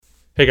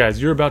Hey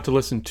guys, you're about to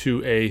listen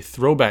to a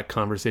throwback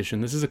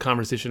conversation. This is a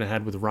conversation I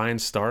had with Ryan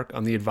Stark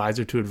on the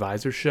Advisor to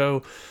Advisor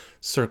show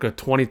circa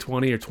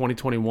 2020 or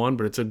 2021,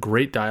 but it's a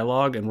great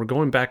dialogue and we're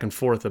going back and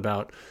forth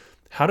about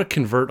how to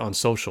convert on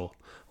social.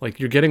 Like,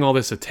 you're getting all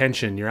this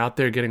attention, you're out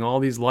there getting all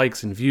these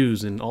likes and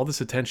views and all this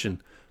attention,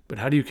 but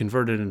how do you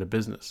convert it into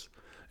business?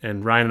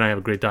 And Ryan and I have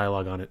a great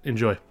dialogue on it.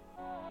 Enjoy.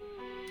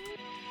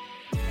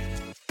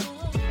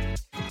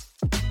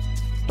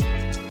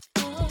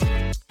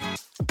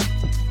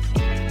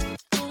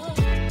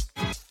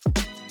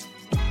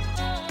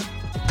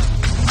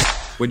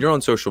 When you're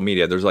on social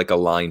media, there's like a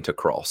line to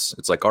cross.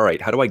 It's like, all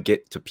right, how do I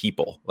get to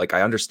people? Like,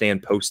 I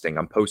understand posting.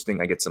 I'm posting,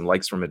 I get some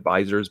likes from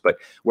advisors, but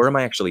where am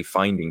I actually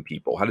finding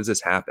people? How does this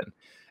happen?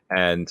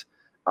 And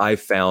I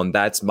found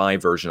that's my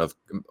version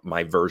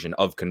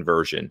of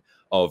conversion,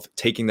 of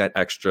taking that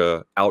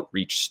extra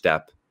outreach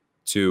step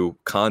to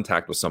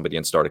contact with somebody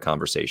and start a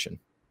conversation.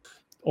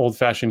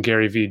 Old-fashioned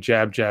Gary V,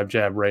 jab, jab,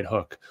 jab, right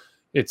hook.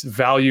 It's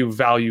value,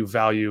 value,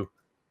 value.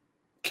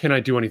 Can I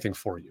do anything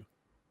for you?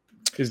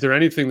 Is there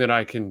anything that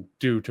I can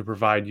do to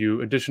provide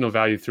you additional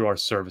value through our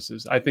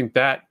services? I think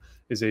that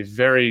is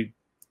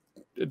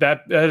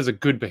that is a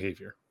good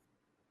behavior.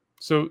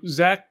 So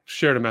Zach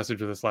shared a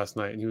message with us last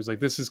night, and he was like,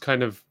 this is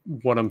kind of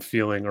what I'm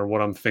feeling or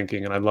what I'm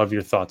thinking, and I love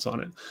your thoughts on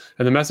it.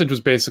 And the message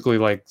was basically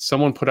like,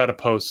 someone put out a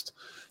post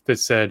that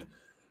said,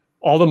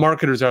 all the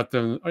marketers out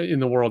there in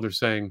the world are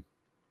saying,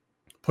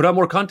 put out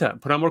more content,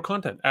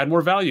 add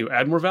more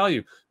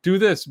value, do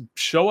this,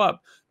 show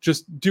up,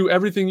 just do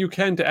everything you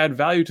can to add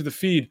value to the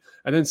feed,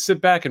 and then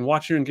sit back and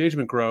watch your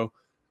engagement grow.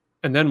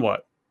 And then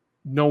what?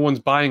 No one's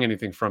buying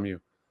anything from you.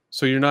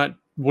 So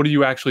what are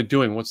you actually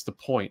doing? What's the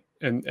point?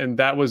 And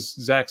that was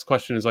Zach's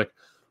question, is like,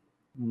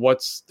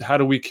 how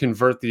do we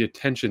convert the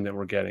attention that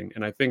we're getting?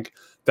 And I think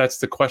that's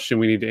the question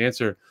we need to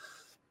answer.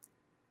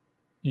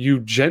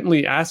 You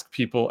gently ask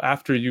people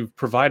after you've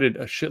provided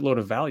a shitload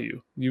of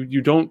value.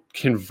 You don't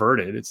convert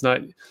it. It's not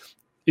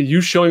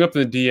you showing up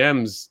in the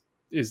DMs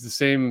is the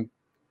same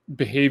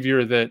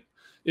behavior that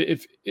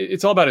if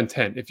it's all about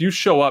intent. If you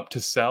show up to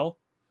sell,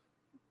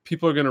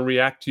 people are going to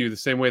react to you the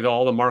same way that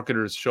all the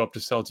marketers show up to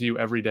sell to you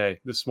every day,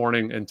 this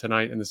morning and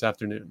tonight and this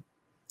afternoon.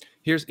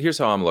 Here's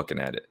how I'm looking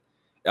at it.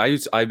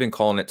 I've been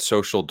calling it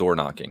social door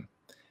knocking.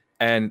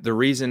 And the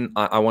reason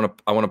I want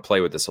to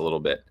play with this a little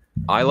bit,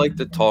 I like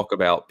to talk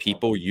about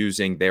people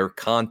using their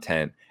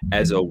content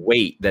as a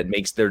weight that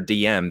makes their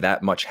DM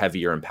that much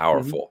heavier and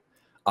powerful. Mm-hmm.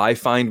 I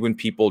find when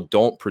people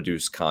don't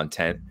produce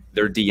content,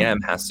 their DM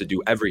has to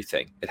do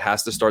everything. It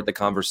has to start the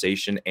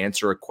conversation,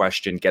 answer a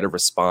question, get a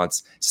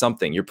response,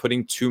 something. You're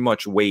putting too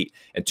much weight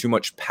and too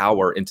much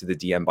power into the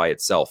DM by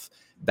itself.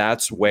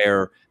 That's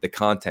where the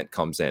content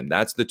comes in.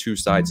 That's the two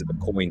sides of the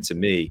coin to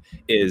me.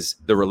 Is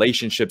the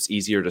relationship's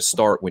easier to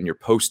start when you're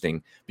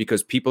posting,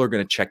 because people are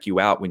going to check you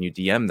out when you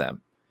DM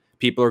them.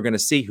 People are going to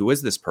see, who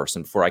is this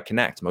person before I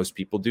connect? Most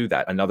people do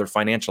that. Another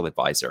financial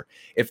advisor.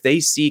 If they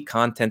see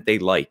content they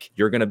like,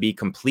 you're going to be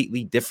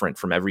completely different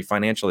from every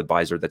financial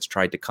advisor that's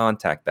tried to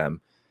contact them,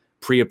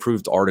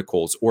 pre-approved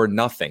articles or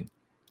nothing.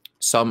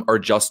 Some are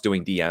just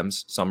doing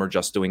DMs. Some are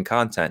just doing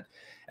content.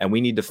 And we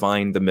need to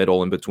find the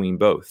middle in between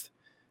both.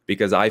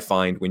 Because I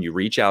find when you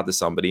reach out to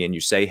somebody and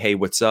you say, hey,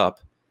 what's up?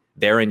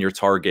 They're in your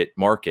target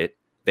market.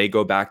 They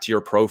go back to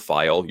your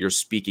profile. You're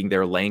speaking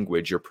their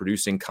language. You're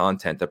producing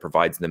content that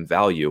provides them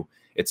value.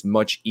 It's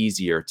much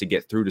easier to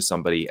get through to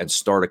somebody and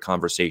start a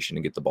conversation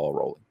and get the ball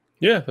rolling.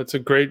 Yeah, that's a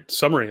great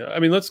summary. I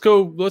mean, let's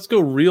go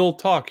real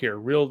talk here,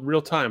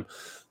 real time.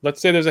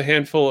 Let's say there's a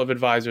handful of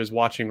advisors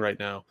watching right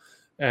now,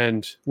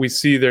 and we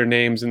see their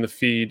names in the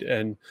feed,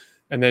 and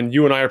then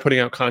you and I are putting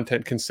out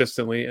content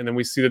consistently, and then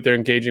we see that they're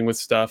engaging with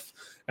stuff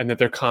and that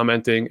they're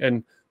commenting,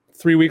 and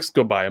 3 weeks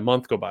go by, a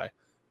month go by.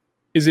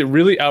 Is it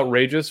really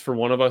outrageous for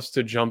one of us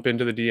to jump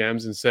into the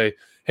DMs and say,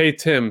 hey,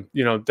 Tim,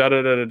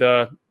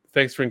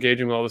 thanks for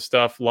engaging with all this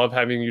stuff. Love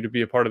having you to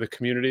be a part of the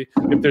community.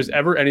 If there's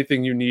ever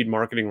anything you need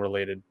marketing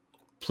related,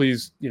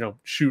 please,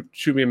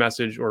 shoot me a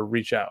message or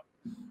reach out.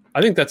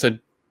 I think that's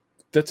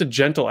a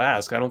gentle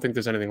ask. I don't think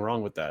there's anything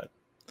wrong with that.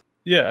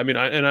 Yeah, I mean,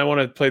 I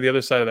want to play the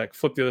other side of that,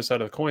 flip the other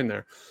side of the coin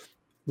there.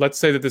 Let's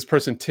say that this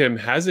person, Tim,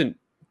 hasn't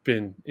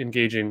been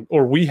engaging,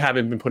 or we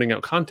haven't been putting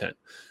out content.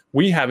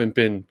 We haven't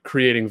been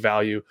creating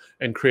value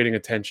and creating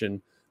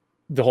attention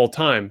the whole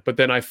time. But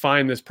then I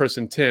find this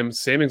person, Tim,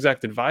 same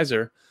exact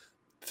advisor,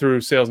 through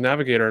Sales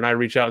Navigator, and I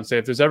reach out and say,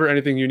 if there's ever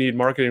anything you need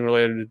marketing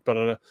related,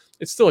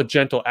 it's still a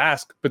gentle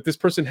ask, but this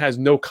person has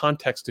no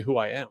context to who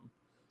I am.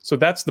 So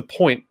that's the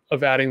point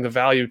of adding the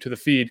value to the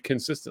feed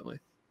consistently.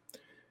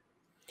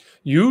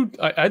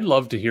 I'd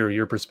love to hear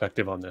your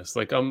perspective on this.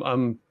 Like,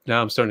 I'm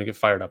starting to get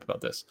fired up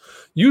about this.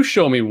 You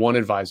show me one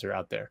advisor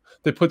out there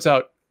that puts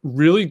out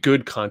really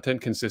good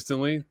content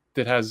consistently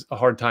that has a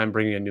hard time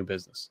bringing in new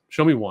business.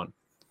 Show me one.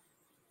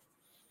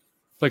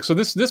 Like, so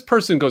this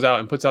person goes out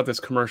and puts out this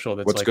commercial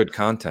that's what's like, good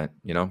content,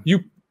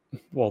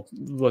 well,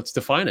 let's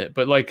define it.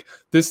 But like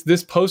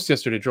this post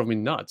yesterday drove me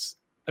nuts.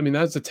 I mean,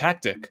 that's a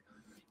tactic.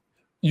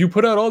 You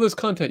put out all this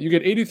content, you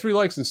get 83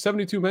 likes and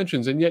 72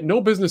 mentions, and yet no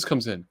business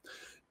comes in.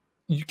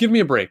 you give me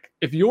a break.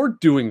 If you're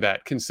doing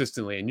that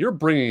consistently and you're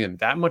bringing in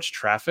that much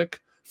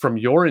traffic from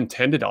your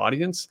intended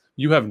audience,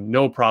 you have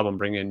no problem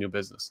bringing in new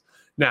business.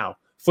 Now,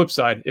 flip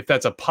side, if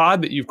that's a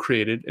pod that you've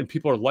created and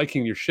people are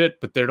liking your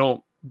shit, but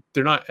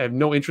have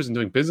no interest in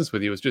doing business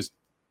with you, it's just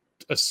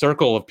a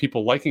circle of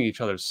people liking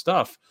each other's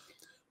stuff.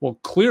 Well,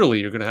 clearly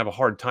you're going to have a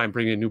hard time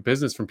bringing in new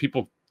business from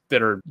people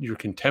that are your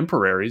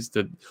contemporaries,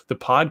 the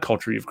pod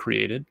culture you've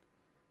created.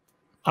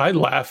 I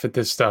laugh at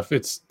this stuff.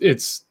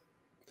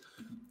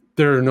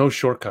 There are no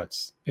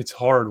shortcuts. It's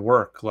hard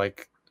work.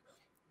 Like,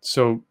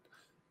 so,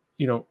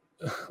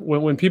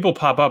 when people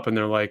pop up and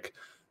they're like,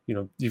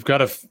 you've got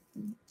to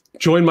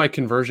join my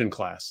conversion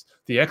class,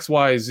 the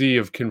XYZ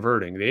of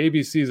converting, the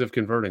ABCs of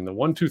converting, the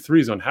 1, 2,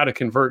 3s on how to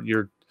convert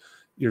your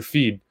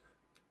feed.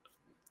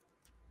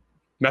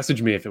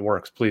 Message me if it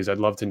works, please. I'd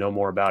love to know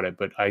more about it,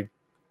 but I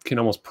can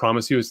almost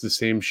promise you it's the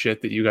same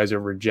shit that you guys are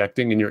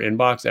rejecting in your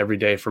inbox every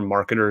day from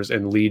marketers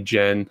and lead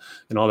gen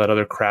and all that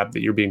other crap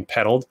that you're being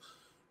peddled.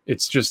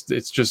 It's just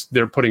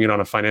they're putting it on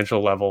a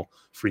financial level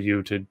for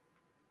you to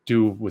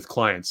do with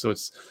clients. So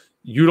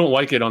you don't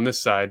like it on this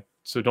side,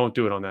 so don't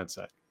do it on that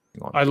side.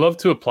 I love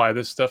to apply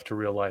this stuff to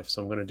real life,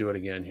 so I'm going to do it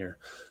again here.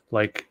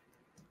 Like,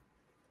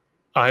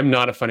 I'm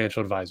not a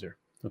financial advisor,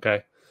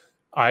 okay?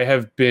 I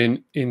have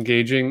been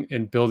engaging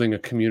and building a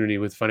community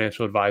with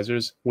financial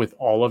advisors with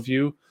all of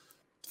you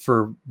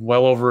for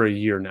well over a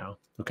year now,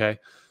 okay?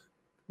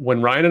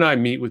 When Ryan and I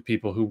meet with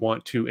people who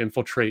want to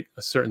infiltrate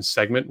a certain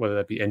segment, whether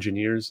that be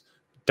engineers,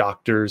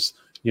 doctors,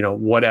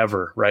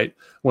 whatever, right?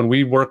 When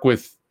we work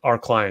with our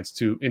clients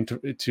to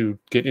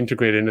get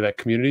integrated into that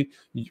community,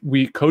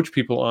 we coach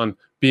people on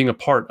being a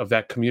part of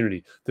that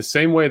community. The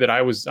same way that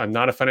I'm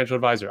not a financial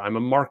advisor, I'm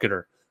a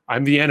marketer,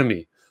 I'm the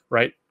enemy,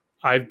 right?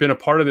 I've been a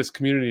part of this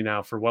community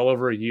now for well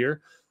over a year.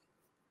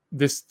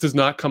 This does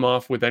not come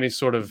off with any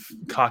sort of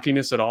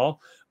cockiness at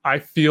all. I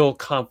feel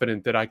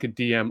confident that I could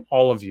DM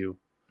all of you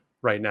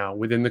right now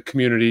within the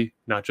community,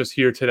 not just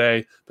here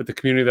today, but the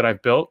community that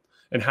I've built,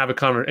 and have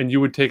and you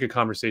would take a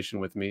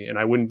conversation with me, and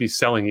I wouldn't be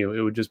selling you.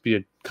 It would just be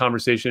a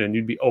conversation and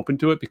you'd be open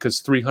to it,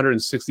 because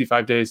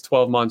 365 days,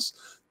 12 months,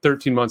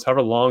 13 months,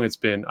 however long it's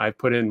been, I've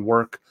put in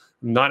work.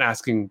 I'm not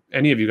asking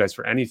any of you guys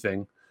for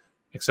anything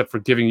except for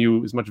giving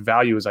you as much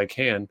value as I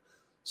can.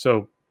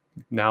 So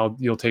now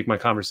you'll take my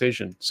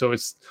conversation. So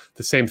it's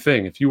the same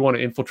thing. If you want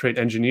to infiltrate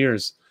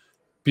engineers,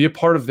 be a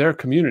part of their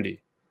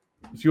community.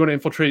 If you want to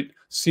infiltrate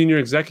senior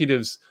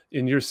executives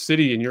in your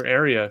city, in your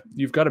area,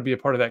 you've got to be a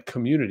part of that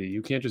community.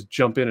 You can't just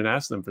jump in and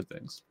ask them for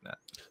things. Nah.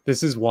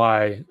 This is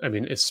why,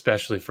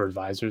 especially for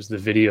advisors, the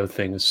video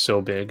thing is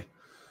so big.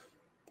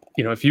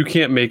 If you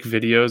can't make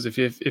videos,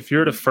 if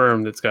you're at a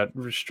firm that's got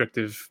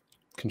restrictive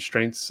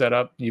constraints set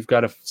up, you've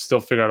got to still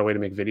figure out a way to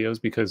make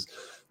videos, because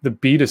the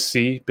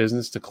B2C,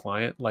 business to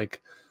client,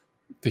 like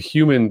the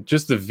human,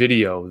 just the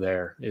video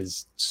there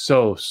is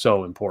so,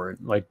 so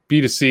important. Like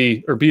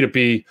B2C or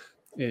B2B,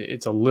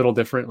 it's a little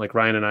different. Like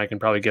Ryan and I can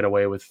probably get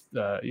away with,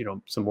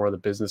 some more of the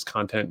business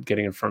content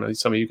getting in front of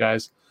some of you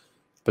guys.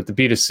 But the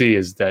B2C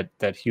is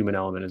that human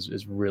element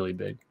is really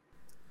big.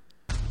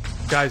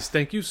 Guys,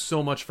 thank you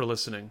so much for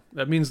listening.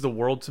 That means the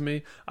world to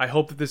me. I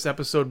hope that this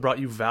episode brought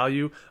you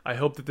value. I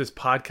hope that this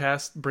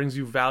podcast brings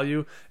you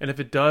value. And if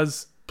it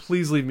does,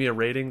 please leave me a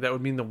rating. That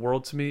would mean the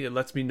world to me. It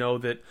lets me know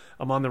that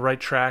I'm on the right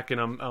track and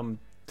I'm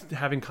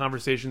having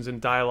conversations and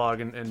dialogue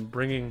and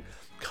bringing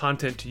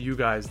content to you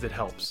guys that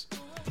helps.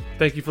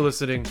 Thank you for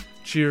listening.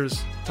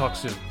 Cheers. Talk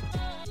soon.